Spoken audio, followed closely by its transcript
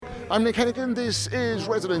I'm Nick Hennigan. This is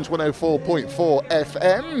Resonance 104.4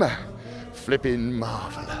 FM. Flipping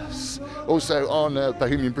marvellous. Also on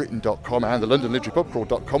BohemianBritain.com and the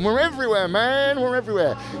LondonLiteraryPubCrawl.com. We're everywhere, man. We're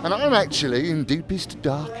everywhere. And I'm actually in deepest,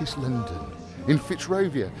 darkest London, in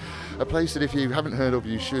Fitzrovia, a place that if you haven't heard of,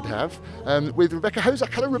 you should have, with Rebecca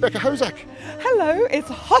Hossack. Hello, Rebecca Hossack. Hello, it's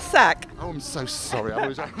Hossack. Oh, I'm so sorry.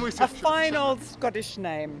 A fine old Scottish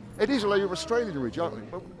name. It is, although you're Australian originally,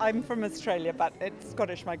 aren't you? I'm from Australia, but it's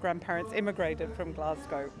Scottish. My grandparents immigrated from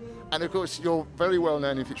Glasgow. And of course, you're very well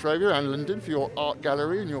known in Fitzrovia and London for your art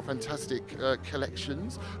gallery and your fantastic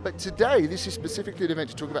collections. But today, this is specifically an event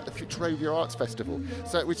to talk about the Fitzrovia Arts Festival,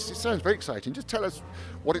 which sounds very exciting. Just tell us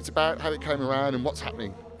what it's about, how it came around, and what's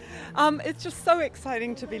happening. It's just so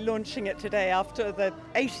exciting to be launching it today after the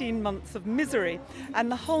 18 months of misery, and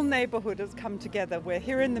the whole neighbourhood has come together. We're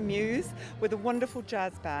here in the Muse with a wonderful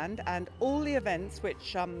jazz band, and all the events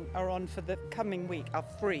which are on for the coming week are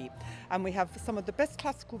free. And we have some of the best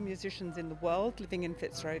classical musicians in the world living in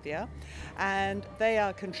Fitzrovia, and they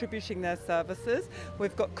are contributing their services.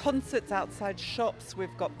 We've got concerts outside shops,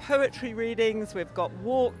 we've got poetry readings, we've got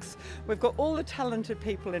walks, we've got all the talented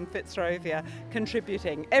people in Fitzrovia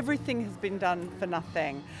contributing. Everything has been done for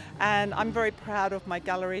nothing, and I'm very proud of my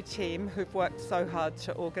gallery team who've worked so hard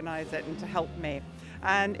to organise it and to help me,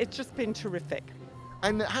 and it's just been terrific.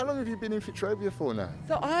 And how long have you been in Fitzrovia for now?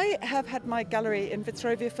 So I have had my gallery in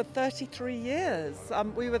Fitzrovia for 33 years.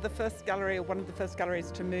 We were the first gallery, or one of the first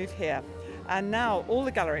galleries to move here, and now all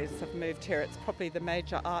the galleries have moved here. It's probably the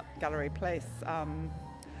major art gallery place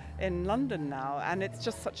in London now, and it's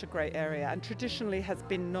just such a great area, and traditionally has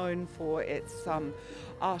been known for its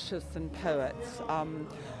artists and poets.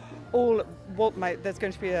 There's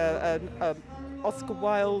going to be a Oscar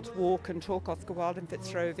Wilde walk and talk, Oscar Wilde in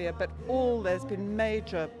Fitzrovia, but there's been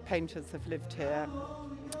major painters have lived here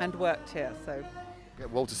and worked here. So yeah,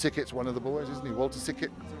 Walter Sickett's one of the boys, isn't he? Walter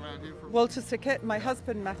Sickett. Walter Sickett, my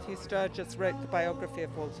husband Matthew Sturgis wrote the biography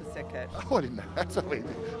of Walter Sickett. Oh, I didn't know that. So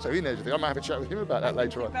he knows everything. I might have a chat with him about that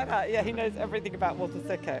later on. Yeah, he knows everything about Walter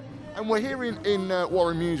Sickett. And we're here in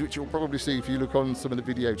Warren Muse, which you'll probably see if you look on some of the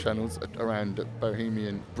video channels around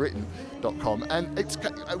BohemianBritain.com. And it's,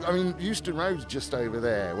 Euston Road's just over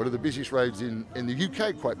there, one of the busiest roads in the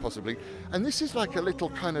UK, quite possibly. And this is like a little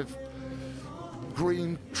kind of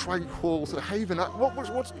green, tranquil sort of haven.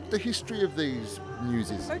 What's the history of these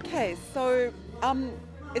muses? Okay, so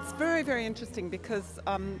it's very, very interesting because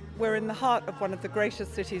we're in the heart of one of the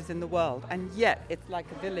greatest cities in the world, and yet it's like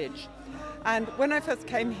a village. And when I first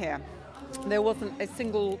came here, there wasn't a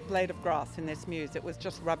single blade of grass in this muse. It was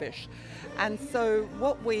just rubbish. And so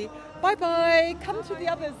bye-bye, come to the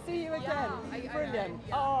others, see you again. Brilliant.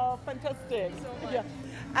 Oh, fantastic. Yeah.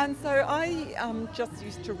 And so I just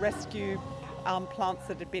used to rescue plants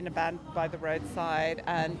that had been abandoned by the roadside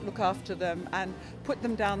and look after them and put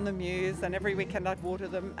them down the Muse, and every weekend I'd water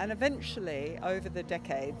them, and eventually over the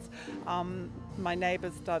decades my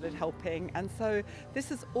neighbours started helping, and so this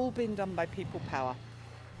has all been done by people power.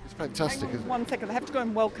 It's fantastic. Hang on 1 second, I have to go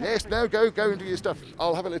and welcome. Yes, no, go and do your stuff.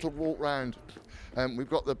 I'll have a little walk round. We've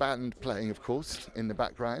got the band playing, of course, in the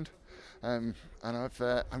background. And I'm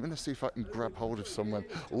going to see if I can grab hold of someone.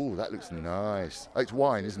 Oh, that looks nice. Oh, it's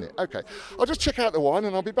wine, isn't it? Okay. I'll just check out the wine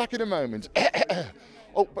and I'll be back in a moment.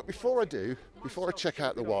 Oh, but before I check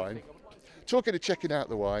out the wine, talking of checking out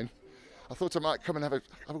the wine, I thought I might come and have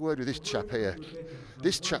a word with this chap here.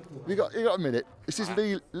 This chap, you got a minute? This is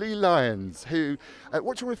Lee Lyons, who,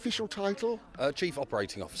 what's your official title? Chief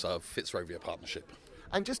Operating Officer of Fitzrovia Partnership.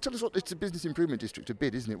 And just tell us it's a business improvement district, a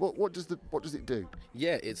bid, isn't it? What does it do?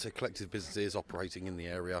 Yeah, it's a collective of businesses operating in the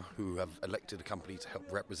area who have elected a company to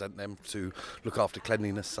help represent them, to look after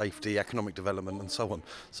cleanliness, safety, economic development and so on.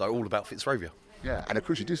 So all about Fitzrovia. Yeah, and of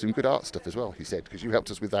course you do some good art stuff as well, he said, because you helped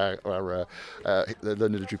us with the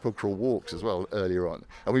London Literary Pub Crawl walks as well earlier on.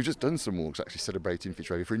 And we've just done some walks actually celebrating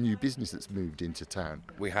Fitzrovia for a new business that's moved into town.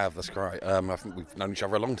 We have, that's great. I think we've known each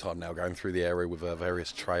other a long time now, going through the area with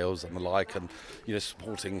various trails and the like, and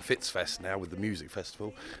supporting Fitzfest now with the music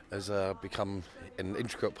festival has become an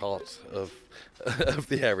intricate part of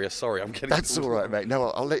the area. Sorry, I'm getting... That's all right, mate. No,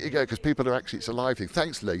 I'll let you go because people are actually... It's a live thing.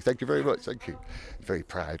 Thanks, Lee. Thank you very much. Thank you. Very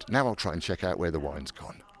proud. Now I'll try and check out where the wine's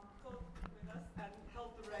gone.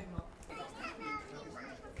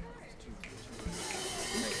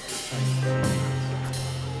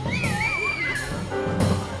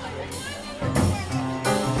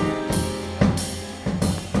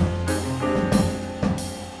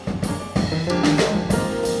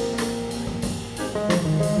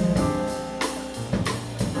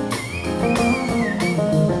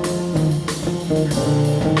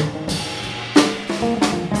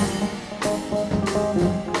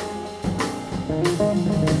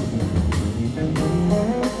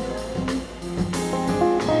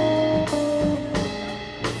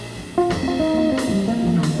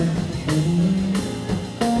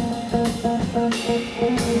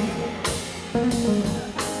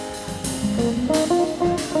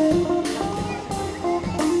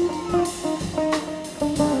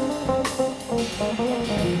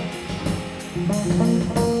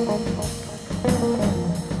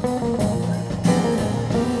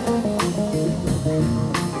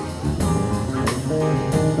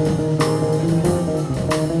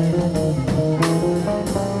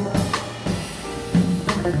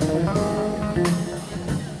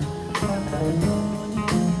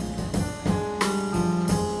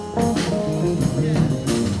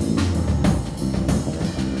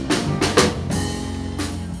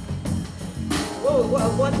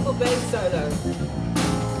 bass solo.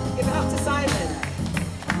 Give it up to Simon.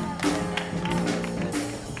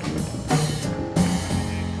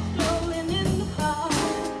 Strolling in the park,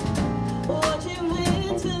 watching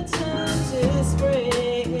winter turn to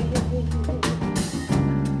spring.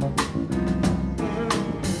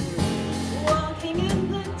 Walking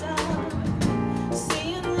in the dark,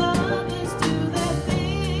 seeing lovers do their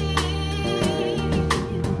thing.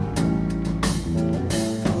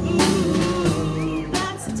 Ooh,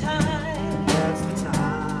 that's the time. That's the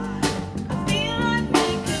time. I feel like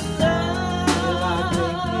making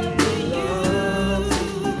love to you.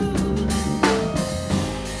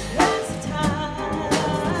 That's the time.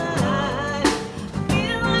 I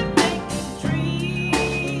feel like making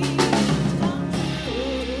dreams come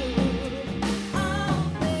true.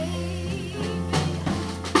 Oh, baby.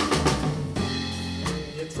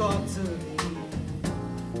 You talk to me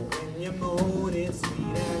when you're moaning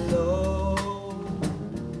sweet and low,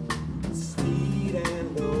 sweet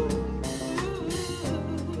and low.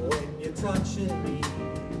 When you're touching me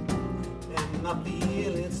and my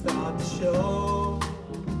feelings start to show.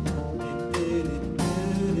 You did it,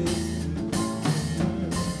 did it.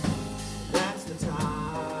 That's the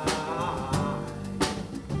time.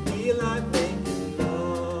 Feel like making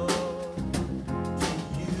love to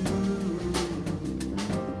you.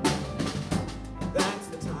 That's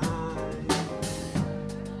the time.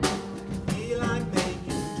 Feel like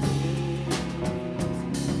making dreams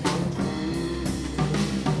come true.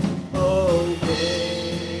 Oh,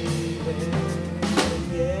 baby,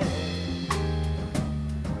 yeah.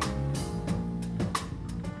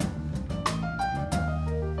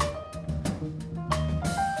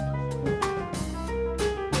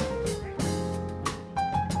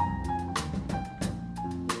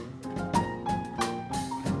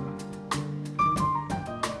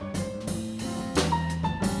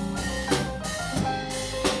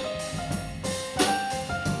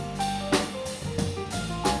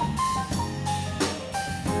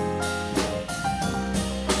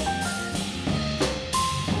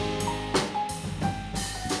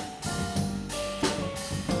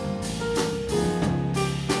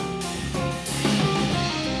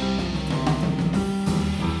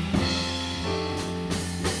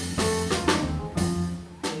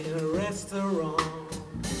 In a restaurant,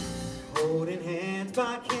 holding hands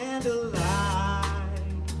by candlelight,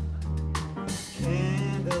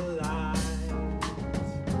 candlelight.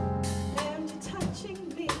 And you're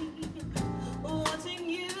touching me, wanting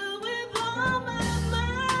you with all my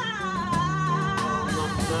mind.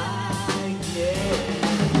 Mind,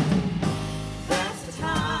 yeah. That's the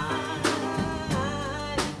time.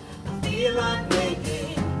 I feel like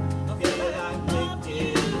making, I feel like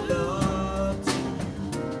making love to you.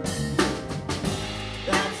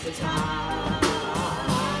 That's the time.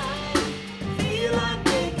 Feel like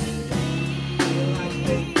making dreams, Feel like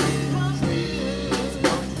making come dreams true.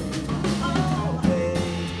 come true. Oh,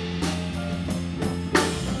 Babe,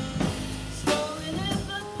 strolling in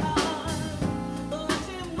the park,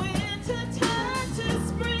 watching winter turn to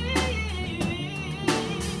spring.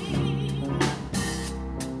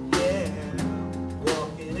 yeah.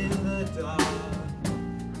 Walking in the dark,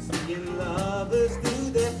 seeing lovers do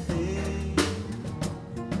their thing,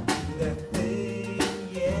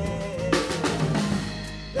 yeah.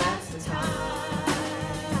 That's the time.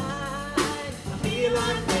 I feel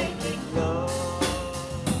like making love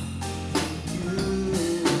to you.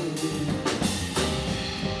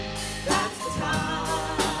 That's the time.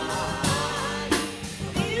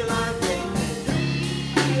 I feel like making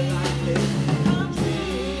dreams, feel like making dreams come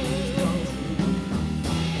true.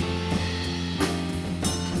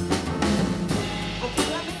 I feel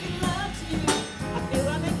like making love to you. I feel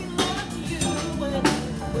like making love to you when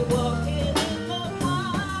we're walking in the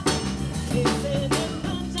park, kissing in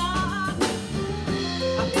the dark.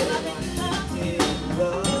 I feel like making love to you. I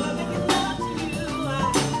feel like making love to you.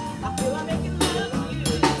 I feel like making love to you.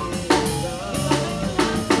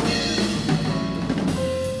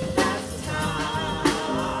 That's the time.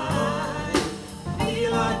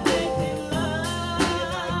 Feel like making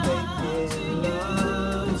love to you.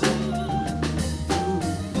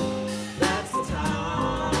 That's the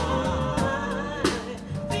time.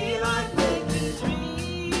 Feel like making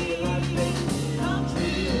dreams come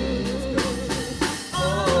true.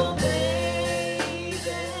 Oh, baby.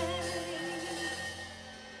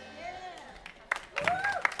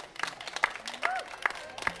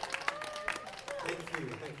 Thank you.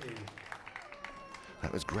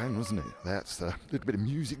 That was grand, wasn't it? That's a little bit of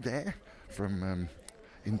music there from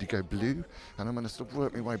Indigo Blue, and I'm going to sort of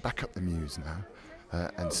work my way back up the Muse now.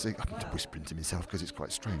 and see. I'm whispering to myself because it's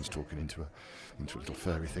quite strange talking into a little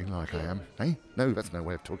furry thing like I am. Hey, no, that's no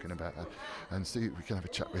way of talking about that. And see if we can have a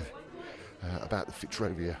chat with about the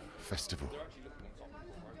Fitzrovia Festival.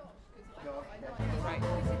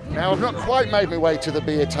 Now, I've not quite made my way to the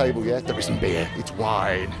beer table yet. There isn't beer, it's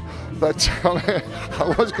wine. But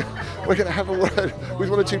we're going to have a word with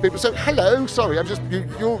one or two people. So, hello, sorry,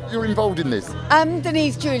 you're involved in this. I'm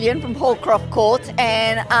Denise Julian from Hallcroft Court,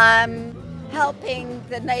 and I'm helping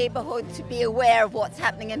the neighbourhood to be aware of what's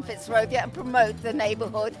happening in Fitzrovia and promote the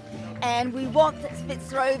neighbourhood. And we want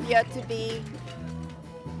Fitzrovia to be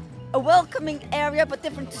a welcoming area, but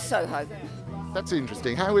different to Soho. That's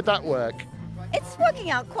interesting. How would that work? It's working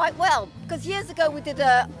out quite well, because years ago we did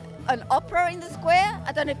an opera in the square.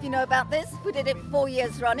 I don't know if you know about this. We did it 4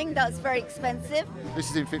 years running. That was very expensive. This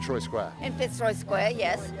is in Fitzroy Square? In Fitzroy Square,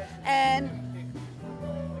 yes. And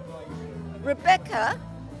Rebecca,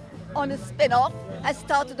 on a spin-off, has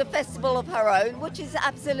started a festival of her own, which is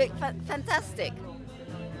absolutely fantastic.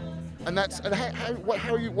 And what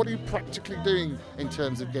are you practically doing in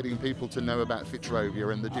terms of getting people to know about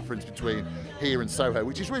Fitzrovia and the difference between here and Soho,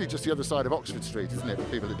 which is really just the other side of Oxford Street, isn't it, for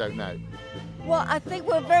people that don't know? Well, I think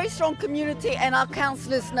we're a very strong community, and our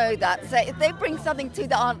councillors know that. So if they bring something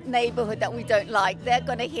to our neighbourhood that we don't like, they're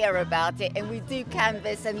going to hear about it. And we do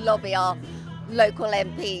canvass and lobby our local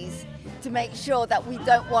MPs to make sure that we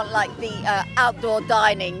don't want like the outdoor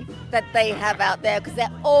dining that they have out there, because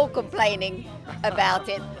they're all complaining about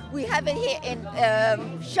it. We have it here in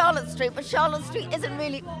Charlotte Street, but Charlotte Street isn't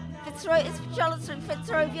really Fitzrovia. Is Charlotte Street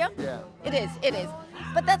Fitzrovia? Yeah. It is.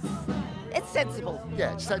 But it's sensible.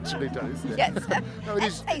 Yeah, it's sensibly done, isn't it? Yes. No, it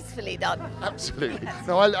it's is tastefully done. Absolutely.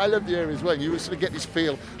 No, I love the area as well. You sort of get this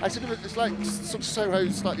feel. It's like sort of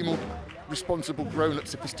Soho's slightly more responsible, grown-up,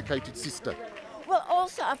 sophisticated sister. Well,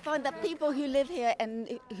 also I find that people who live here,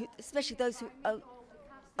 and especially those who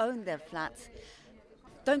own their flats,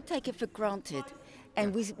 don't take it for granted.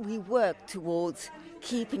 And we work towards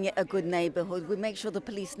keeping it a good neighbourhood. We make sure the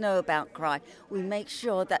police know about crime. We make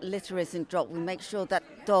sure that litter isn't dropped. We make sure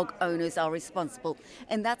that dog owners are responsible.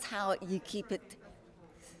 And that's how you keep it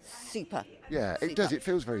super. Yeah, it does. It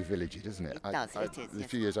feels very villagey, doesn't it? It does. It is. The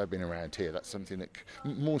few years I've been around here, that's something that,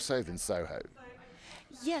 more so than Soho.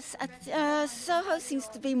 Yes, Soho seems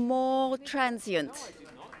to be more transient.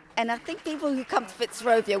 And I think people who come to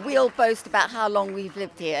Fitzrovia, we all boast about how long we've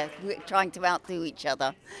lived here. We're trying to outdo each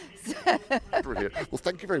other. Brilliant. Well,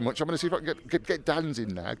 thank you very much. I'm going to see if I can get Dan's in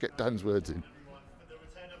now, get Dan's words in. For the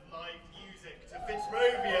return of live music to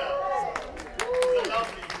Fitzrovia. It's a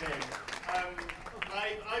lovely thing.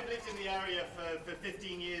 I've lived in the area for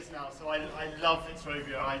 15 years now, so I love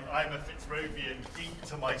Fitzrovia. I'm a Fitzrovian deep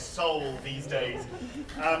to my soul these days.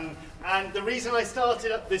 And the reason I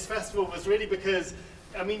started up this festival was really because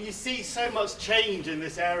you see so much change in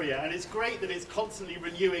this area, and it's great that it's constantly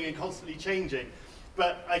renewing and constantly changing.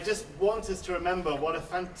 But I just want us to remember what a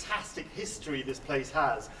fantastic history this place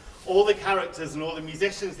has. All the characters and all the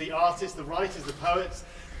musicians, the artists, the writers, the poets,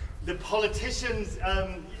 the politicians,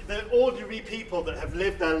 the ordinary people that have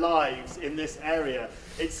lived their lives in this area.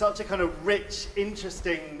 It's such a kind of rich,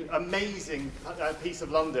 interesting, amazing piece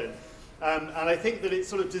of London. And I think that it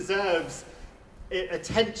sort of deserves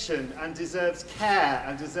attention and deserves care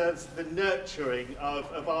and deserves the nurturing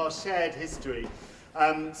of our shared history.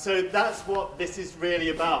 So that's what this is really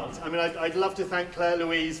about. I'd love to thank Claire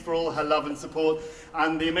Louise for all her love and support,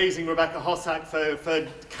 and the amazing Rebecca Hossack for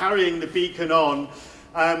carrying the beacon on.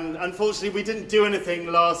 Unfortunately, we didn't do anything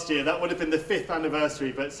last year. That would have been the 5th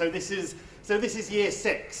anniversary. But so this is year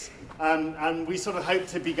 6, and we sort of hope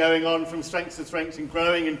to be going on from strength to strength and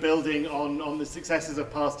growing and building on the successes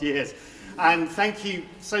of past years. And thank you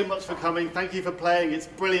so much for coming. Thank you for playing. It's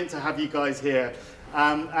brilliant to have you guys here.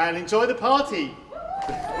 And enjoy the party.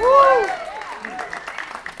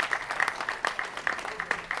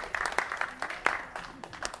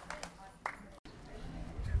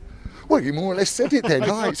 Well, you more or less said it then.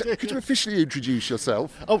 Hi, so could you officially introduce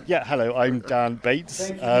yourself? Oh, yeah, hello, I'm Dan Bates.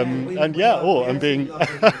 I'm being...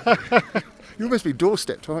 You must be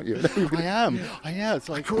doorstepped, aren't you? I am. It's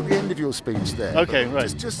I like... caught the end of your speech there. Okay,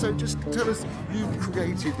 right. Just tell us, you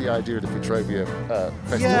created the idea of the Fitzrovia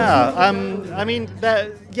Festival. Yeah,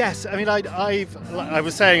 yes, I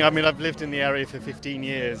was saying, I've lived in the area for 15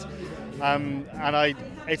 years.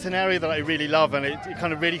 It's an area that I really love, and it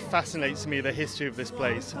kind of really fascinates me, the history of this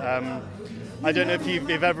place. I don't know if you've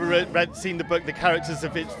ever seen the book The Characters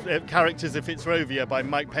of Fitzrovia by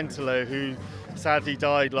Mike Pentelow, who sadly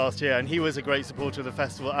died last year, and he was a great supporter of the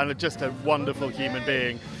festival and just a wonderful human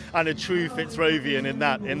being and a true Fitzrovian in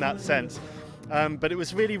that sense. But it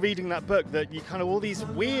was really reading that book that you kind of all these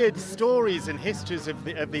weird stories and histories of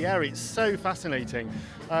the area. It's so fascinating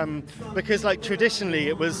because, like, traditionally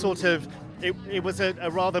it was sort of it was a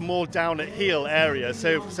rather more down at heel area.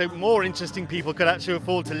 So more interesting people could actually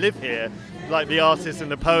afford to live here, like the artists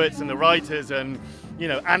and the poets and the writers and, you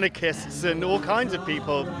know, anarchists and all kinds of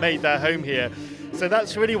people made their home here. So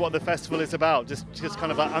that's really what the festival is about, just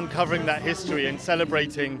kind of like uncovering that history and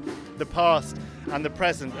celebrating the past and the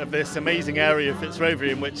present of this amazing area of Fitzrovia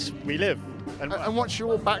in which we live. And what's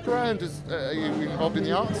your background? Are you involved in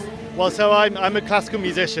the arts? Well, so I'm a classical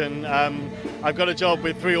musician. I've got a job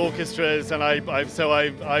with 3 orchestras, and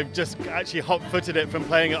I've just actually hot-footed it from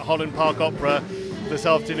playing at Holland Park Opera this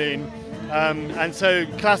afternoon. And so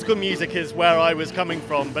classical music is where I was coming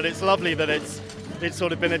from, but it's lovely that it's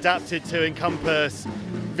sort of been adapted to encompass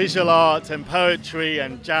visual art and poetry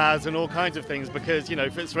and jazz and all kinds of things, because, you know,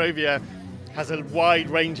 Fitzrovia has a wide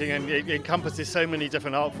ranging and it encompasses so many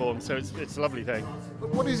different art forms, so it's a lovely thing.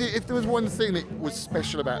 But what is it, if there was one thing that was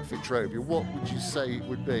special about Fitzrovia, what would you say it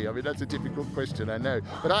would be? I mean, that's a difficult question, I know,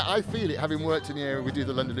 but I feel it, having worked in the area. We do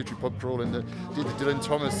the London Literary Pub Crawl and did the Dylan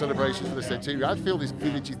Thomas celebrations for the centenary. I feel this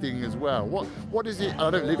villagey thing as well. What is it?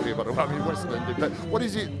 I don't live here, by the way, I'm in West London, but what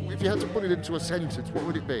is it, if you had to put it into a sentence, what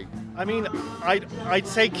would it be? I mean, I'd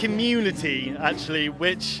say community, actually,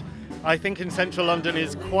 which I think in central London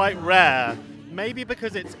is quite rare, maybe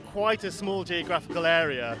because it's quite a small geographical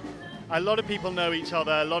area. A lot of people know each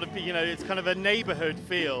other, it's kind of a neighbourhood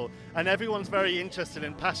feel, and everyone's very interested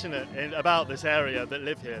and passionate about this area that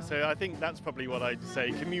live here. So I think that's probably what I'd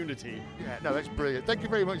say, community. Yeah, no, that's brilliant. Thank you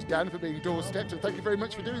very much, Dan, for being doorstepped, and thank you very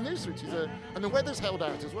much for doing this, which is and the weather's held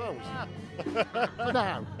out as well. For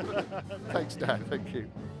now. Thanks, Dan, thank you.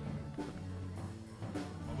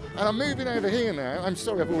 And I'm moving over here now. I'm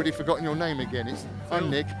sorry, I've already forgotten your name again. I'm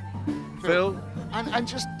Nick. Phil. And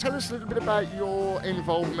just tell us a little bit about your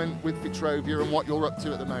involvement with Fitzrovia and what you're up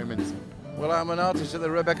to at the moment. Well, I'm an artist at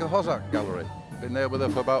the Rebecca Hossack Gallery. Been there with her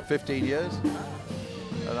for about 15 years.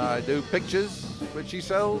 And I do pictures, which she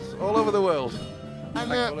sells all over the world.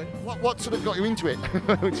 And what sort of got you into it?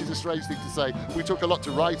 Which is a strange thing to say. We talk a lot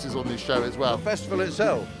to writers on this show as well. The festival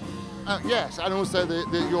itself. Yes, and also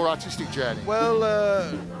your artistic journey. Well,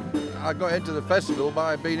 I got into the festival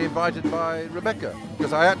by being invited by Rebecca,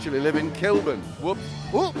 because I actually live in Kilburn. Whoops.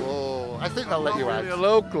 Oh, I think they'll let you out. I'm a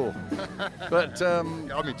local. But I'm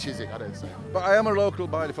in Chiswick, I don't say. But I am a local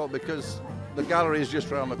by default because the gallery is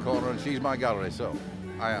just around the corner and she's my gallery, so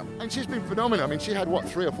I am. And she's been phenomenal. I mean, she had,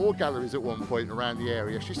 3 or 4 galleries at one point around the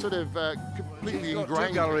area. She's sort of completely She's got ingrained.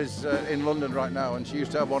 2 galleries in London right now, and she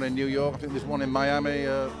used to have one in New York. I think there's one in Miami.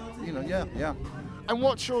 Yeah. And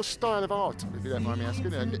what's your style of art, if you don't mind me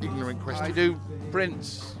asking? An ignorant question. I do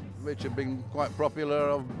prints, which have been quite popular,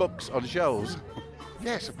 of books on shelves.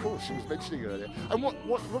 Yes, of course, she was mentioning earlier. And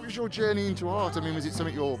what was your journey into art? I mean, was it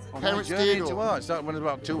something your parents My journey did? into art started when I was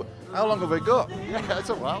about 2. How long have we got? Yeah, that's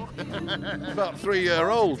a while. About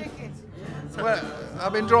 3-year-old. Well,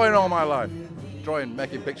 I've been drawing all my life.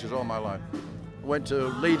 Making pictures all my life. I went to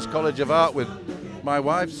Leeds College of Art with my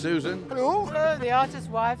wife, Susan. Hello. Hello, the artist's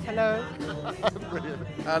wife, hello. Brilliant.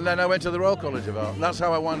 And then I went to the Royal College of Art. And that's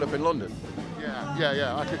how I wound up in London.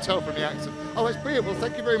 Yeah, I could tell from the accent. Oh, that's brilliant. Well,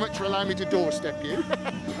 thank you very much for allowing me to doorstep you.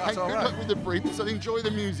 That's and all good right. luck with the prints and enjoy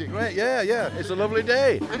the music. Great, yeah. It's a lovely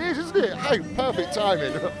day. It is, isn't it? Hey, perfect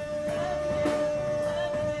timing.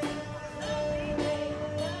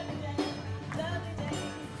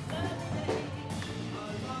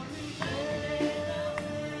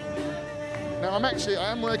 Now,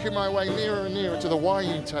 I am working my way nearer and nearer to the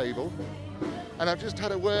wine table. And I've just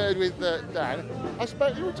had a word with Dan. I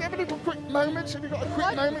suppose you want to have a little quick moment. Have you got a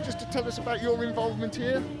quick moment just to tell us about your involvement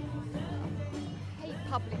here? I hate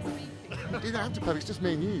public speaking. You don't have to public, it's just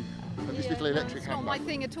me and you. And this little electric It's not handbag. my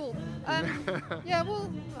thing at all. I'm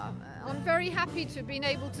very happy to have been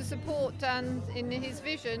able to support Dan in his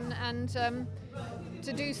vision and to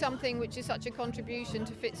do something which is such a contribution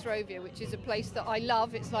to Fitzrovia, which is a place that I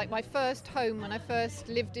love. It's like my first home when I first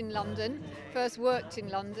lived in London, first worked in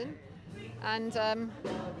London. And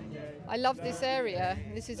I love this area.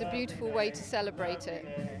 This is a beautiful way to celebrate it.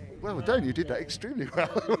 Well done, you did that extremely well.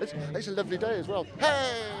 It's a lovely day as well.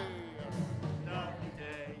 Hey!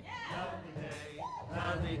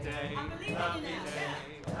 Lovely day, lovely day, lovely day,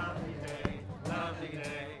 lovely day, lovely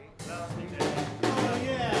day, lovely day. Oh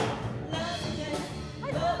yeah! Lovely day,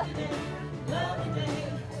 lovely day,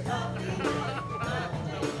 lovely day,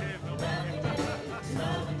 lovely day,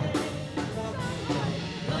 lovely day,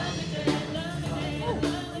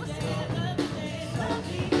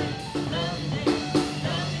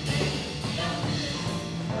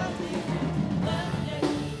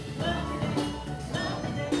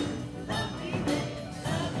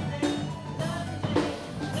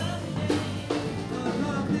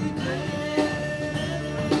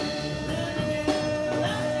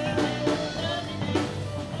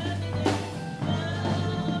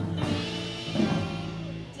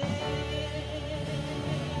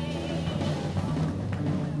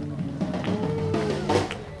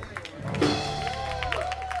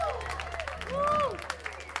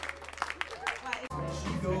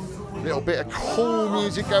 little bit of cool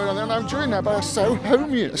music going on there, and I'm joined now by a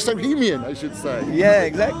Sohemian, I should say. Yeah,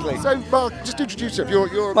 exactly. So, Mark, just introduce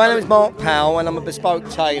yourself. My name is Mark Powell, and I'm a bespoke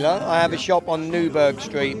tailor. I have a shop on Newburgh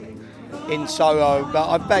Street in Soho, but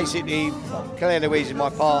I basically, Claire Louise is my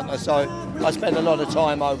partner, so I spend a lot of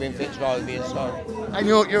time over in Fitzrovia. So. And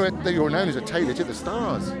you're known as a tailor to the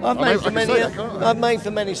stars. I've made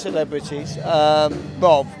for many celebrities,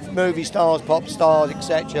 well, movie stars, pop stars,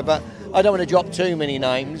 etc. But I don't want to drop too many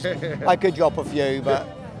names. I could drop a few, but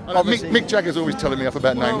obviously Mick Jagger's always telling me off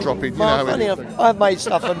about name dropping. Well, funny enough, I've made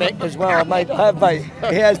stuff for Mick as well.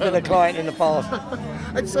 He has been a client in the past.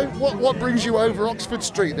 And so, what brings you over Oxford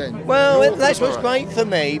Street then? Well, that's what's great for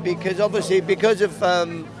me, because obviously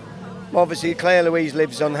Claire Louise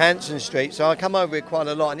lives on Hanson Street, so I come over here quite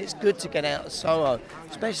a lot, and it's good to get out of Soho,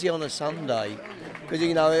 especially on a Sunday, because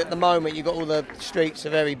at the moment you've got all the streets are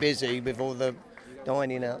very busy with all the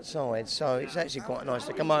dining outside, so it's actually quite nice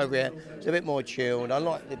to come over here. It's a bit more chilled. I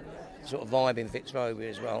like the sort of vibe in Fitzrovia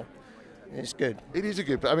as well. It's good. It is a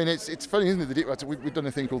good, but I mean, it's funny, isn't it? We've done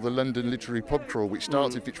a thing called the London Literary Pub Crawl, which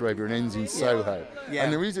starts in Fitzrovia and ends in Soho. Yeah.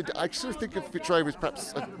 And I sort of think of Fitzrovia as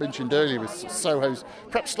perhaps, I mentioned earlier, as Soho's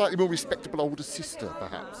perhaps slightly more respectable older sister,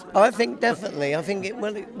 perhaps. I think definitely. I think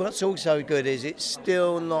what's also good is it's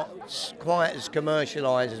still not quite as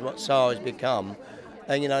commercialised as what Soho has become.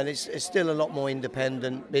 And there's still a lot more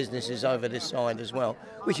independent businesses over this side as well,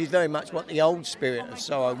 which is very much what the old spirit of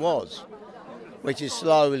Soho was, which is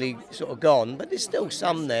slowly sort of gone, but there's still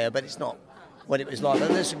some there, but it's not what it was like.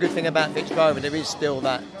 And that's a good thing about Fitzrovia, there is still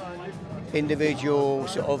that individual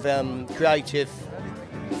sort of creative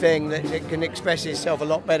thing that it can express itself a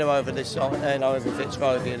lot better over this side and over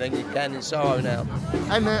Fitzrovia than you can in Soho now.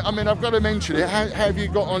 And I've got to mention it, how have you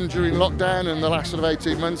got on during lockdown and the last sort of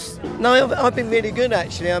 18 months? No, I've been really good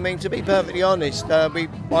actually. I mean, to be perfectly honest, I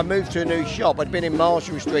moved to a new shop. I'd been in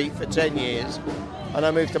Marshall Street for 10 years. And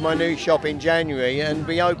I moved to my new shop in January, and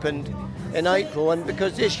we opened in April. And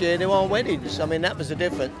because this year there are weddings, I mean, that was the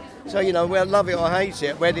difference. So, well, love it or hate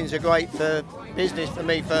it, weddings are great for business for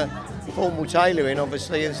me, for formal tailoring,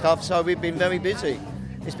 obviously, and stuff. So we've been very busy.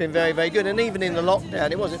 It's been very, very good. And even in the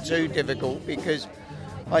lockdown, it wasn't too difficult because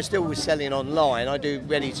I still was selling online. I do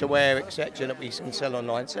ready-to-wear, etc., that we can sell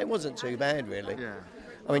online. So it wasn't too bad, really. Yeah.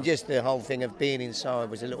 I mean, just the whole thing of being in Soho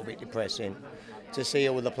was a little bit depressing. To see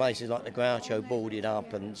all the places like the Groucho boarded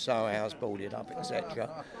up and Soho House boarded up,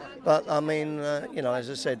 etc. But I mean, as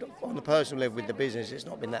I said, on the personal level with the business, it's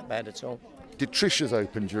not been that bad at all. Did Trisha's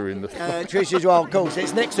open during the... Trisha's, well, of course,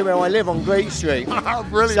 it's next to where I live on Greek Street. Oh,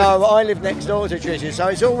 brilliant. So I live next door to Trisha's. So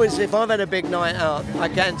it's always, if I've had a big night out, I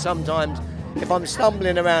can sometimes, if I'm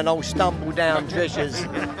stumbling around, I'll stumble down Trisha's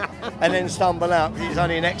and then stumble out because it's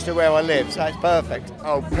only next to where I live, so it's perfect.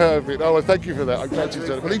 Oh, perfect. Oh, well, thank you for that. I'm glad you've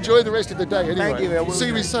done it. Well, enjoy the rest of the day anyway. Thank you. See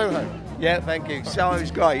you in Soho. Yeah, thank you.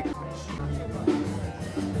 Soho's great.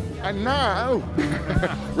 And now,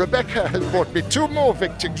 Rebecca has brought me 2 more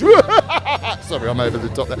victims. Sorry, I'm over the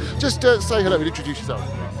top there. Just say hello and introduce yourself.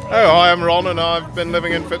 Oh, hi, I'm Ron, and I've been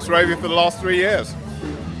living in Fitzrovia for the last 3 years.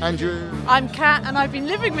 And you? I'm Kat, and I've been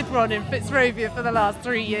living with Ron in Fitzrovia for the last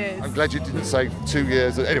 3 years. I'm glad you didn't say 2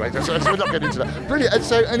 years. Anyway, so we're not getting into that. Brilliant.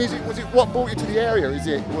 And was it what brought you to the area? Is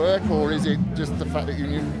it work, or is it just the fact that you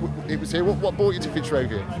knew it was here? What brought you to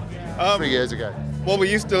Fitzrovia 3 years ago? Well, we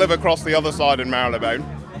used to live across the other side in Marylebone.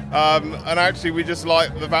 And actually we just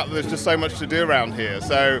like the fact that there's just so much to do around here.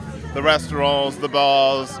 So the restaurants, the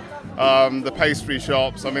bars, the pastry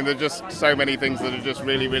shops, I mean, there's just so many things that are just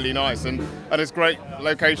really, really nice. And it's a great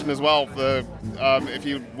location as well for if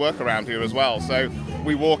you work around here as well. So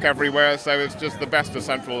we walk everywhere, so it's just the best of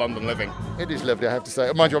central London living. It is lovely, I have to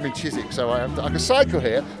say. Mind you, I'm in Chiswick, so I can cycle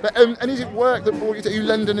here. But and is it work that brought you to... Are you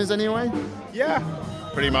Londoners anyway? Yeah,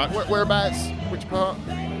 pretty much. Whereabouts? Which part?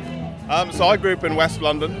 So I grew up in West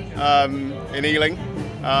London, in Ealing.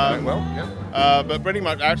 But pretty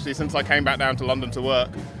much actually since I came back down to London to work,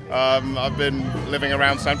 I've been living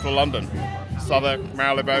around central London, Southwark,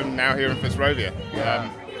 Marylebone, now here in Fitzrovia.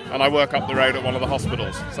 And I work up the road at one of the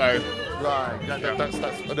hospitals. So right,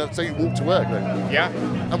 that's so you walk to work then? Yeah.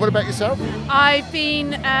 And what about yourself? I've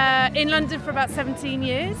been in London for about 17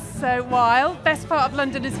 years, so a while. Best part of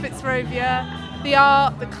London is Fitzrovia. The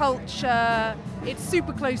art, the culture, it's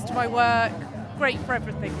super close to my work. Great for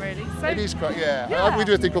everything, really. So, it is quite, yeah. We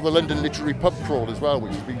do a thing called the London Literary Pub Crawl as well,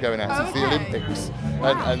 which has been going out since the Olympics.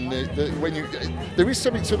 Wow. And when there is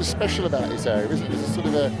something sort of special about this area, isn't there? There's sort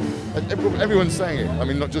of everyone's saying it. I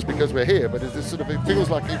mean, not just because we're here, but it's sort of, it feels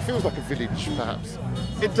like a village, perhaps.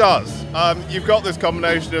 It does. You've got this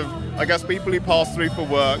combination of, I guess, people who pass through for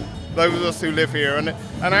work, those of us who live here, and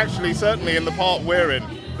actually, certainly in the part we're in,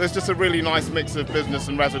 there's just a really nice mix of business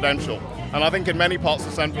and residential. And I think in many parts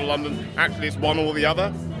of central London, actually it's one or the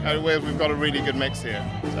other, whereas we've got a really good mix here.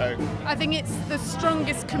 So I think it's the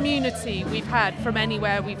strongest community we've had from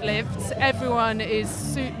anywhere we've lived. Everyone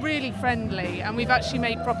is really friendly, and we've actually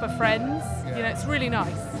made proper friends. You know, it's really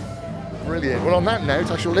nice. Brilliant. Well, on that note,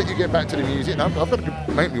 I shall let you get back to the music. I've got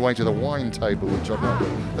to make my way to the wine table, which I've not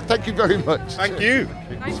done. But thank you very much. Thank you.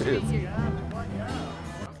 Nice to meet you.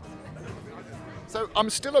 So I'm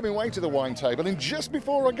still on my way to the wine table, and just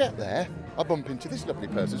before I get there, I bump into this lovely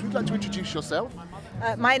person. So would you like to introduce yourself?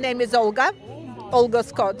 My name is Olga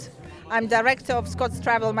Scott. I'm Director of Scott's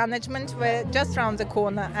Travel Management. We're just round the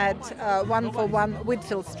corner at 141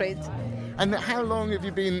 Whitfield Street. And how long have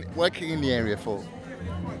you been working in the area for?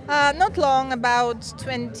 Not long, about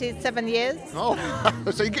 27 years. Oh,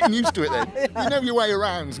 so you're getting used to it then? Yeah. You know your way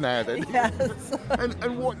around now then? Yes.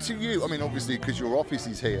 And what to you, I mean obviously because your office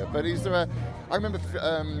is here, but is there I remember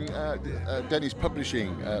Dennis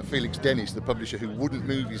Publishing, Felix Dennis, the publisher who wouldn't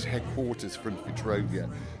move his headquarters from Fitzrovia.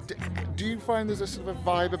 Do you find there's a sort of a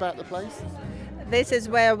vibe about the place? This is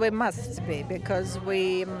where we must be because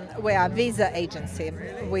we are a visa agency.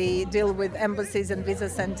 We deal with embassies and visa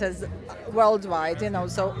centers worldwide,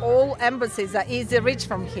 so all embassies are easy reach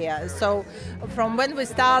from here. So from when we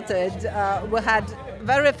started, we had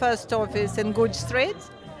very first office in Goodge Street.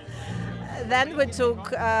 Then we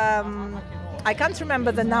took, I can't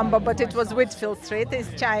remember the number, but it was Whitfield Street.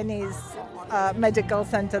 It's Chinese medical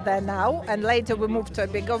center there now, and later we moved to a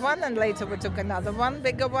bigger one, and later we took another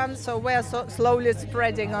bigger one, so we're slowly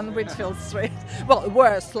spreading on Whitfield Street. Well,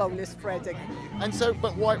 we're slowly spreading. And so,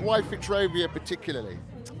 but why Fitzrovia particularly?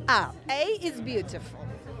 A is beautiful.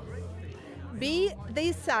 B,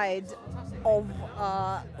 this side of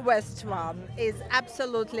West One is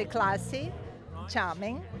absolutely classy,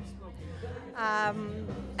 charming,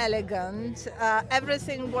 elegant.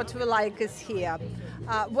 Everything what we like is here.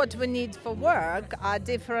 What we need for work are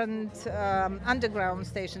different underground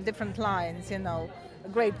stations, different lines,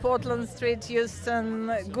 Great Portland Street,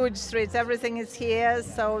 Euston, Goodge Street, everything is here.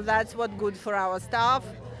 So that's what's good for our staff,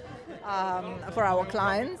 for our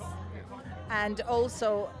clients. And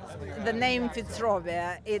also the name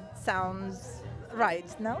Fitzrovia, it sounds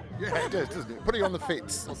right, no? Yeah, it does, doesn't it? Put it on the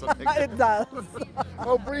Fitz or something. It does.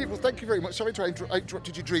 Oh, brilliant. Well, thank you very much. Sorry to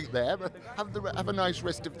interrupted your drink there, but have a nice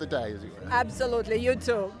rest of the day, as it were. Absolutely, you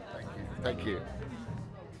too. Thank you.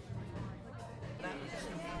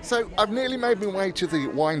 So I've nearly made my way to the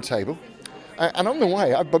wine table, and on the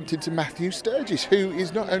way I bumped into Matthew Sturgis, who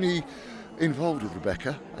is not only involved with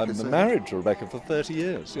Rebecca. I've been married to Rebecca for 30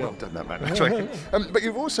 years. Yeah. Well done that, man. But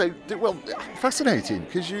you've also, fascinating,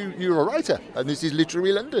 because you're a writer, and this is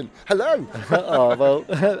Literary London. Hello.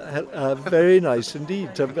 Very nice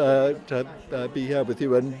indeed to be here with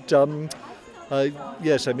you. And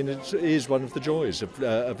yes, I mean, it is one of the joys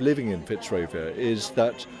of living in Fitzrovia, is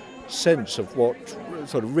that sense of what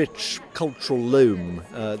sort of rich cultural loam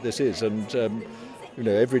this is. And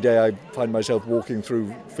every day I find myself walking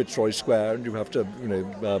through Fitzroy Square, and you have to,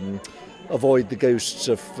 avoid the ghosts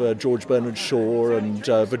of George Bernard Shaw and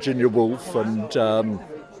Virginia Woolf, and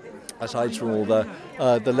aside from all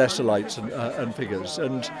the lesser lights and figures.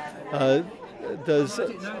 And there's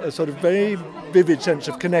a sort of very vivid sense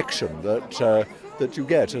of connection that you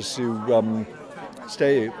get as you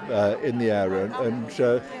stay in the area, and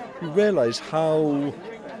you realise how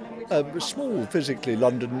small physically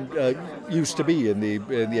London used to be in the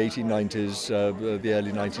 1890s, the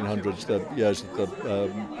early 1900s, the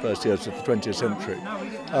first years of the 20th century,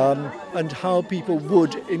 and how people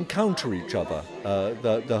would encounter each other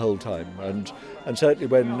the whole time. And certainly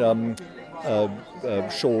when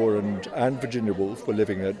Shaw and Virginia Woolf were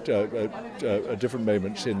living at different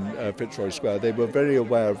moments in Fitzroy Square, they were very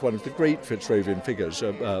aware of one of the great Fitzrovian figures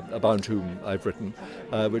about whom I've written,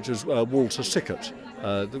 which is Walter Sickert,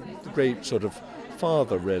 the great sort of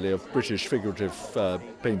father, really, of British figurative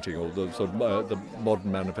painting, or the sort of the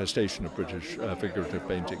modern manifestation of British figurative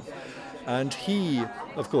painting. And he,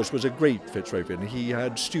 of course, was a great Fitzrovian. He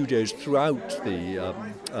had studios throughout the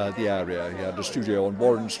area. He had a studio on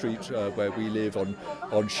Warren Street, where we live,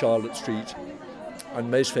 on Charlotte Street, and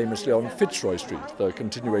most famously on Fitzroy Street, the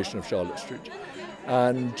continuation of Charlotte Street.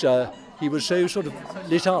 And he was so sort of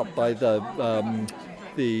lit up by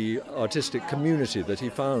the artistic community that he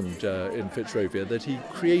found in Fitzrovia that he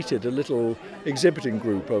created a little exhibiting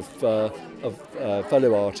group of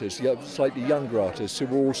fellow artists, slightly younger artists, who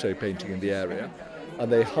were also painting in the area.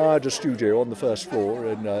 And they hired a studio on the first floor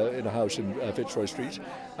in a house in Fitzroy Street,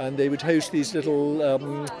 and they would host these little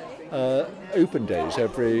open days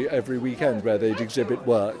every weekend where they'd exhibit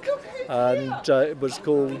work. And it was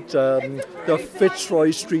called the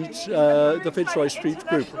Fitzroy Street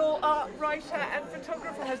Group. writer and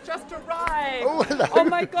photographer has just arrived. Oh, hello. Oh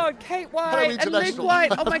my God, Kate White and Liv international.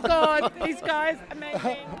 White. Oh my God, these guys,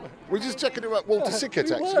 amazing. We're just checking about Walter Sickert,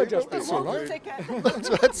 we actually. were just That's before. all right.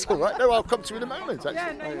 Sickert. That's all right. No, I'll come to you in a moment, actually.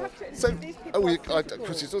 Yeah, no, you have to. So, These people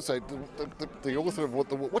Chris is also the author of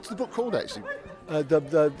what's the book called, actually?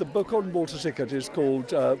 The book on Walter Sickert is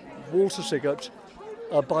called Walter Sickert,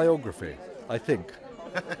 a biography, I think.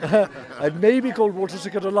 It may be called Walter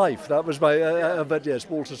Sickert, a life. That was my, but yes,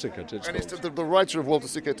 Walter Sickert. And it's the writer of Walter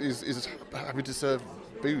Sickert is having to serve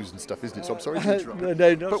booze and stuff, isn't it? So I'm sorry to interrupt.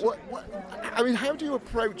 No, not But I mean, how do you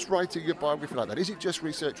approach writing a biography like that? Is it just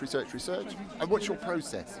research? And what's your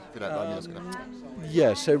process, if you don't mind me asking?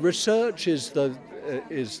 Yeah, so research is the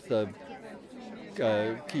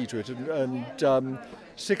key to it, and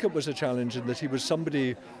Sickert was a challenge in that he was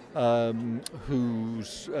somebody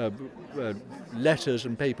whose letters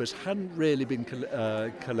and papers hadn't really been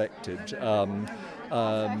collected. I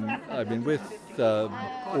mean, with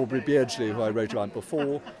Aubrey Beardsley, who I wrote about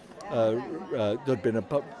before, there'd been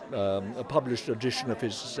a published edition of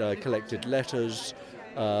his collected letters.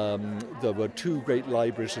 There were two great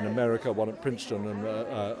libraries in America, one at Princeton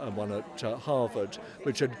and one at Harvard,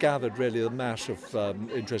 which had gathered really the mass of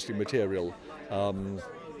interesting material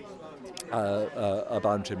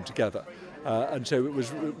about him together. And so it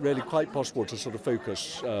was really quite possible to sort of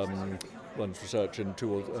focus one's research in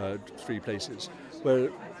two or three places.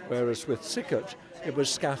 Whereas with Sickert, it was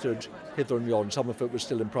scattered hither and yon. Some of it was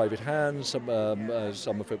still in private hands, some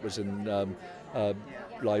of it was in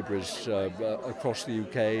libraries across the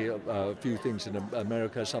UK, a few things in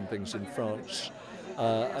America, some things in France.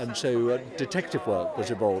 And so detective work was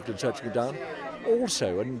involved in searching it down.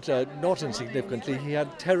 Also, and not insignificantly, he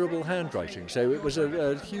had terrible handwriting, so it was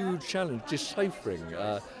a huge challenge deciphering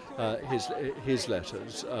his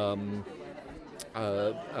letters.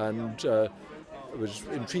 It was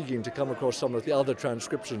intriguing to come across some of the other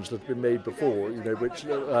transcriptions that had been made before, which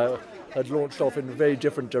had launched off in very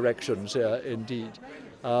different directions, indeed.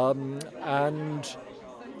 And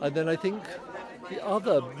then I think the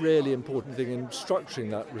other really important thing in structuring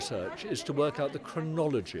that research is to work out the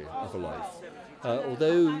chronology of a life.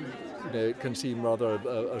 Although it can seem rather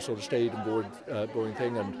a sort of staid and boring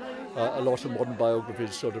thing, and a lot of modern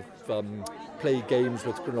biographies sort of play games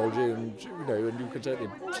with chronology, and you can certainly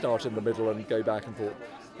start in the middle and go back and forth.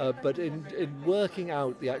 But in working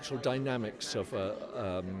out the actual dynamics of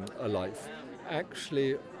a life,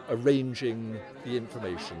 actually arranging the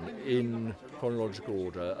information in chronological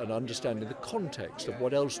order and understanding the context of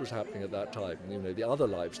what else was happening at that time, the other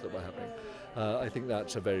lives that were happening, I think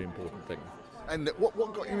that's a very important thing. And what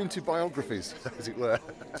got you into biographies, as it were?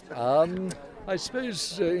 I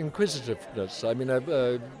suppose inquisitiveness. I mean,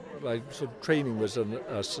 my sort of training was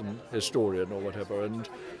as an historian or whatever, and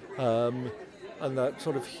that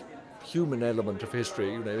sort of human element of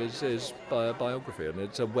history, is biography, and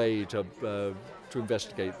it's a way to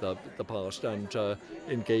investigate the past and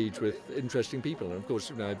engage with interesting people. And of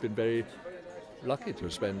course, I've been very lucky to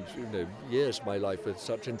have spent years of my life with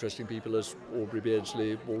such interesting people as Aubrey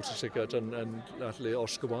Beardsley, Walter Sickert, and latterly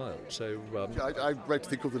Oscar Wilde. So I read a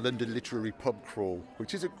thing called the London Literary Pub Crawl,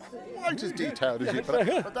 which isn't quite as detailed as you.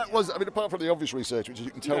 But that was, apart from the obvious research, which as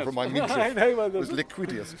you can tell from my midriff, was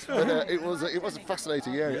liquidious. But it was a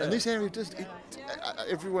fascinating area, and this area does.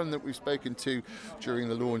 Everyone that we've spoken to during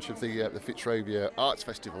the launch of the Fitzrovia Arts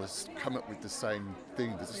Festival has come up with the same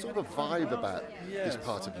thing. There's a sort of vibe about this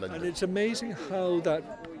part of London. And it's amazing how that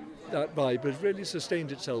vibe has really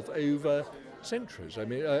sustained itself over centuries. I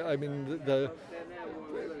mean, the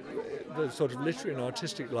sort of literary and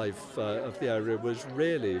artistic life of the area was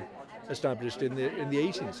really established in the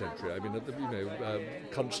 18th century. I mean,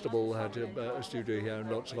 Constable had a studio here, and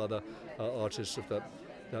lots of other artists of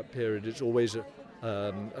that period. It's always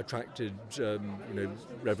attracted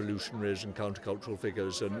revolutionaries and countercultural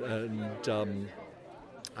figures, and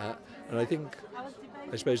I think,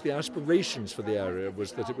 I suppose, the aspirations for the area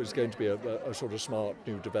was that it was going to be a sort of smart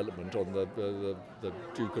new development on the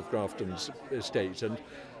Duke of Grafton's estate, and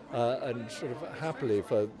sort of happily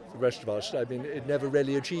for the rest of us, I mean, it never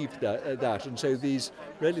really achieved that, and so these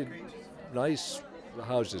really nice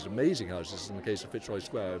houses, amazing houses in the case of Fitzroy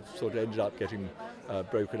Square, sort of ended up getting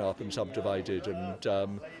broken up and subdivided, and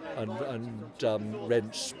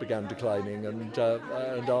rents began declining, and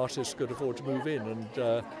artists could afford to move in, and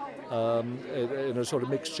in a sort of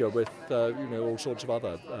mixture with all sorts of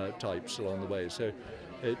other types along the way. So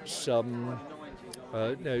it's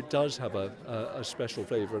it does have a special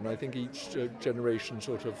flavour, and I think each generation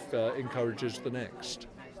sort of encourages the next.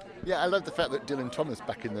 Yeah, I love the fact that Dylan Thomas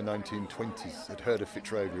back in the 1920s had heard of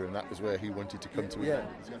Fitzrovia, and that was where he wanted to come to it. Yeah.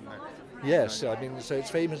 Yes, I mean, so it's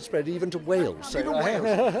famous and spread even to Wales. So Even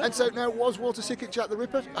Wales. And so now, was Walter Sickert Jack the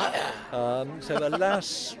Ripper? So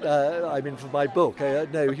alas, I mean, for my book,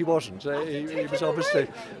 no, he wasn't. He was obviously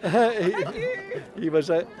he was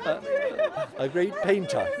a great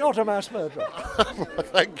painter, not a mass murderer.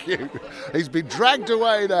 Thank you. He's been dragged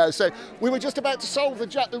away now. So we were just about to solve the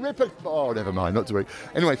Jack the Ripper. Oh, never mind, not to worry.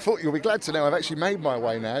 Anyway, you'll be glad to know I've actually made my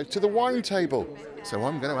way now to the wine table. So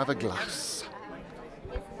I'm going to have a glass.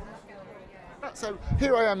 So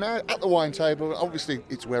here I am now at the wine table. Obviously,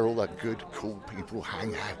 it's where all the good, cool people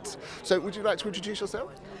hang out. So would you like to introduce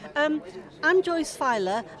yourself? I'm Joyce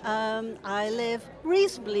Filer. I live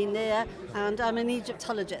reasonably near, and I'm an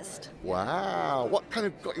Egyptologist. Wow. What kind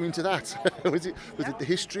of got you into that? was it the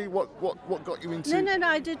history? What got you into? No.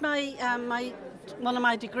 I did one of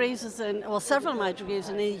my degrees several of my degrees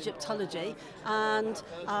in Egyptology, and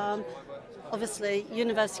obviously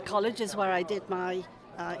University College is where I did my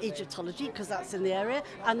Egyptology, because that's in the area,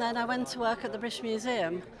 and then I went to work at the British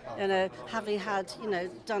Museum, having had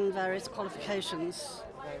done various qualifications.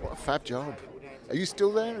 What a fab job. Are you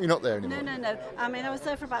still there? You're not there anymore? No. I mean, I was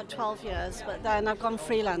there for about 12 years, but then I've gone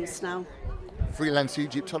freelance now. Freelance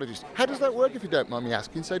Egyptologist. How does that work, if you don't mind me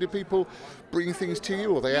asking? So do people bring things to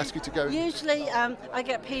you, or they ask you to go? Usually I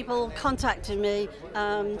get people contacting me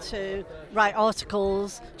to write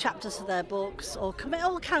articles, chapters of their books, or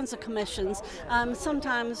all kinds of commissions.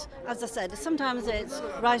 Sometimes, as I said, sometimes it's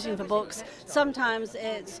writing for books, sometimes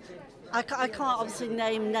it's I can't obviously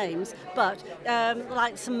name names, but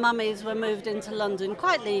like some mummies were moved into London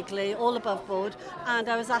quite legally, all above board, and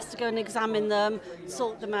I was asked to go and examine them,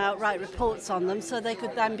 sort them out, write reports on them, so they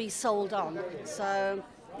could then be sold on. So,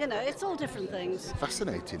 it's all different things.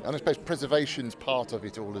 Fascinating. And I suppose preservation's part of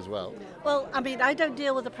it all as well. Well, I mean, I don't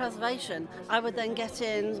deal with the preservation. I would then get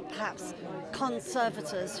in perhaps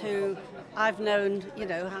conservators who I've known,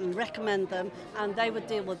 and recommend them, and they would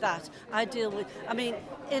deal with that. I deal with,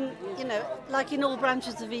 like in all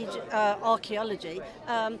branches of archaeology,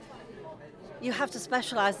 you have to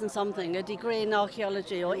specialise in something. A degree in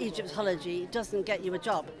archaeology or Egyptology doesn't get you a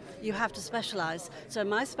job. You have to specialise. So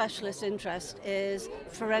my specialist interest is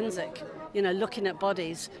forensic, looking at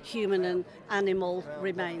bodies, human and animal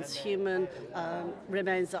remains, human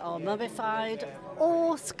remains that are mummified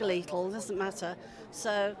or skeletal, doesn't matter.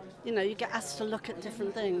 So, you get asked to look at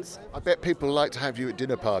different things. I bet people like to have you at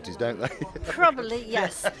dinner parties, don't they? Probably,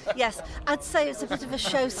 yes. I'd say it's a bit of a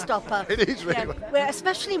showstopper. It is really.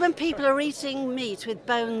 Especially when people are eating meat with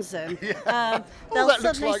bones in. Yeah. They'll that looks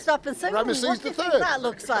suddenly like stop and say, Ramesses what do you think III." that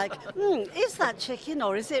looks like? Is that chicken,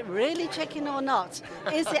 or is it really chicken or not?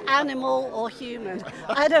 Is it animal or human?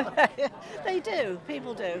 I don't know. They do.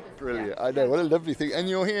 People do. Brilliant. I know. What a lovely thing. And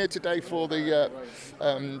you're here today for the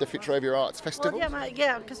Fitzrovia Arts Festival? Well,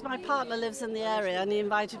 because my partner lives in the area and he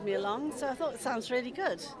invited me along, so I thought it sounds really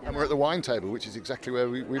good. And we're at the wine table, which is exactly where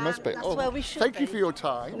we must be. That's where we should Thank be. you for your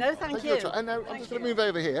time. No, thank you. And now I'm just going to move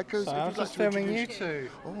over here because I was just filming you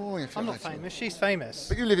two. Oh, yeah, I'm not famous. She's famous.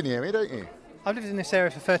 But you live in the area, don't you? I've lived in this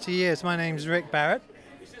area for 30 years. My name's Rick Barrett.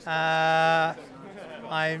 I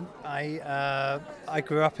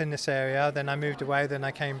grew up in this area. Then I moved away. Then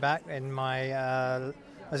I came back as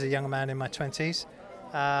a young man in my 20s.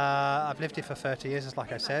 I've lived here for 30 years,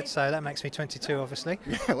 like I said, so that makes me 22, obviously.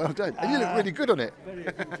 Yeah, well done. And you look really good on it.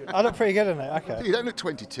 I look pretty good on it, okay. You don't look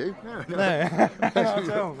 22. No. Not at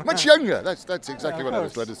all. Much younger. That's exactly what I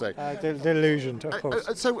was trying to say. Delusioned, of course.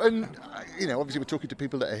 Obviously we're talking to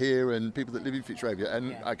people that are here and people that live in Fitzrovia,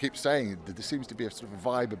 and I keep saying that there seems to be a sort of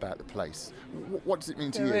vibe about the place. What does it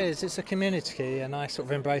mean to you? There is. It's a community, and I sort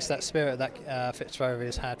of embrace that spirit that Fitzrovia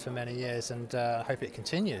has had for many years, and I hope it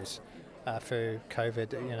continues. Through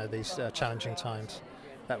COVID, these challenging times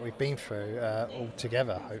that we've been through all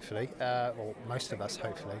together, hopefully, or most of us,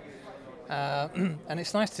 hopefully. And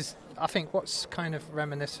it's nice to, I think what's kind of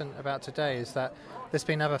reminiscent about today is that there's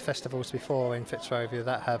been other festivals before in Fitzrovia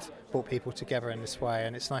that have brought people together in this way,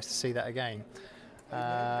 and it's nice to see that again.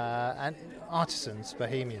 And artisans,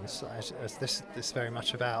 bohemians, as this is very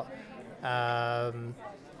much about.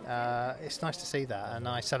 It's nice to see that, and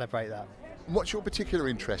I celebrate that. What's your particular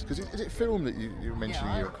interest? Because is it film that you mentioned?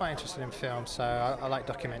 Yeah, I'm quite interested in film, so I like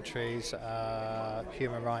documentaries,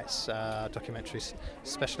 human rights documentaries,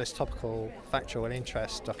 specialist, topical, factual and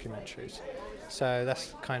interest documentaries. So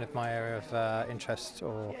that's kind of my area of interest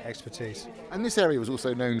or expertise. And this area was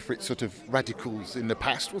also known for its sort of radicals in the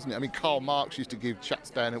past, wasn't it? I mean, Karl Marx used to give chats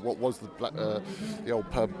down at what was the old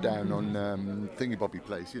pub down on Thingy Bobby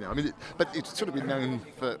Place, I mean, but it's sort of been known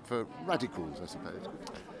for radicals, I suppose.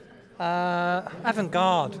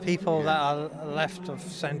 Avant-garde, people that are left of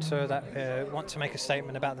centre, that want to make a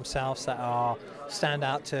statement about themselves, that stand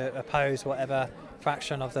out to oppose whatever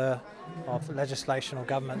fraction of legislation or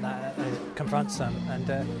government that confronts them, and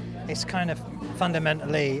it's kind of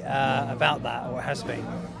fundamentally about that, or it has been.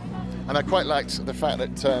 And I quite liked the fact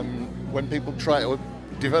that when people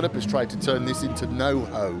developers try to turn this into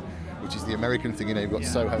NoHo, which is the American thing, you've got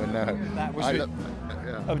Soho and NoHo. That was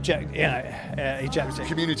ejected.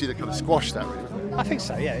 Community that kind of squashed that, really. I think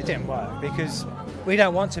so, yeah, it didn't work because we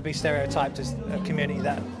don't want to be stereotyped as a community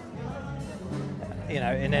that,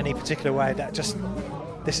 in any particular way that just,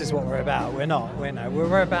 this is what we're about. We're not.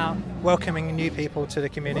 We're about welcoming new people to the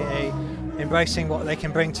community, embracing what they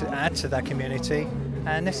can bring to add to that community,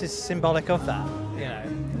 and this is symbolic of that,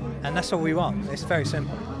 and that's all we want. It's very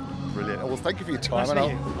simple. Brilliant. Well, thank you for your time. Nice to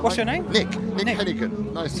meet you. What's your name? Nick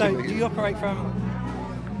Hennigan. Nice to meet you. So, do you operate from?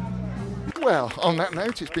 Well, on that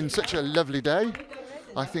note, it's been such a lovely day.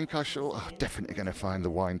 I think I shall definitely going to find the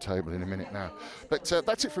wine table in a minute now. But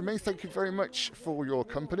that's it from me. Thank you very much for your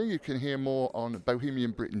company. You can hear more on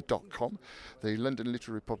bohemianbritain.com, the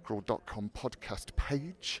londonliterarypodcrawl.com podcast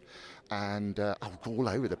page, and all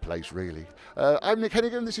over the place, really. I'm Nick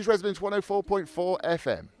Hennigan. This is Resonance 104.4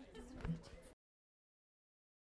 FM.